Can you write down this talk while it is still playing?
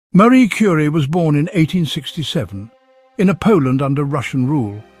Marie Curie was born in 1867 in a Poland under Russian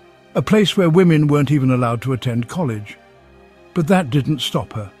rule, a place where women weren't even allowed to attend college. But that didn't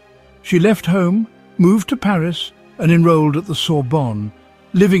stop her. She left home, moved to Paris, and enrolled at the Sorbonne,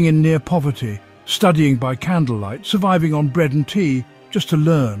 living in near poverty, studying by candlelight, surviving on bread and tea, just to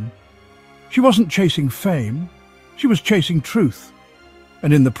learn. She wasn't chasing fame, she was chasing truth.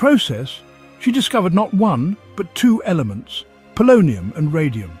 And in the process, she discovered not one, but two elements, polonium and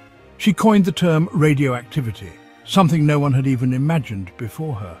radium. She coined the term radioactivity, something no one had even imagined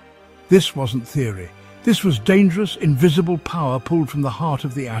before her. This wasn't theory. This was dangerous, invisible power pulled from the heart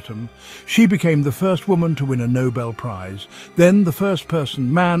of the atom. She became the first woman to win a Nobel Prize, then the first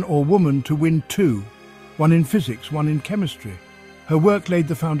person, man or woman, to win two, one in physics, one in chemistry. Her work laid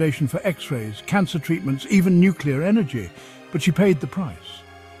the foundation for X-rays, cancer treatments, even nuclear energy, but she paid the price.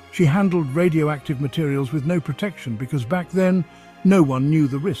 She handled radioactive materials with no protection because back then, no one knew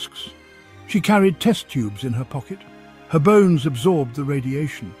the risks. She carried test tubes in her pocket. Her bones absorbed the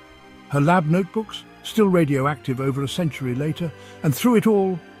radiation. Her lab notebooks, still radioactive over a century later, and through it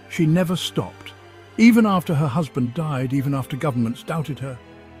all, she never stopped. Even after her husband died, even after governments doubted her,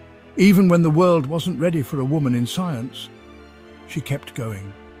 even when the world wasn't ready for a woman in science, she kept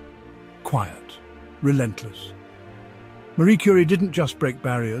going. Quiet, relentless. Marie Curie didn't just break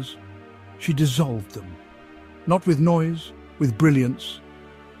barriers, she dissolved them. Not with noise, with brilliance.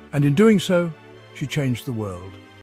 And in doing so, she changed the world.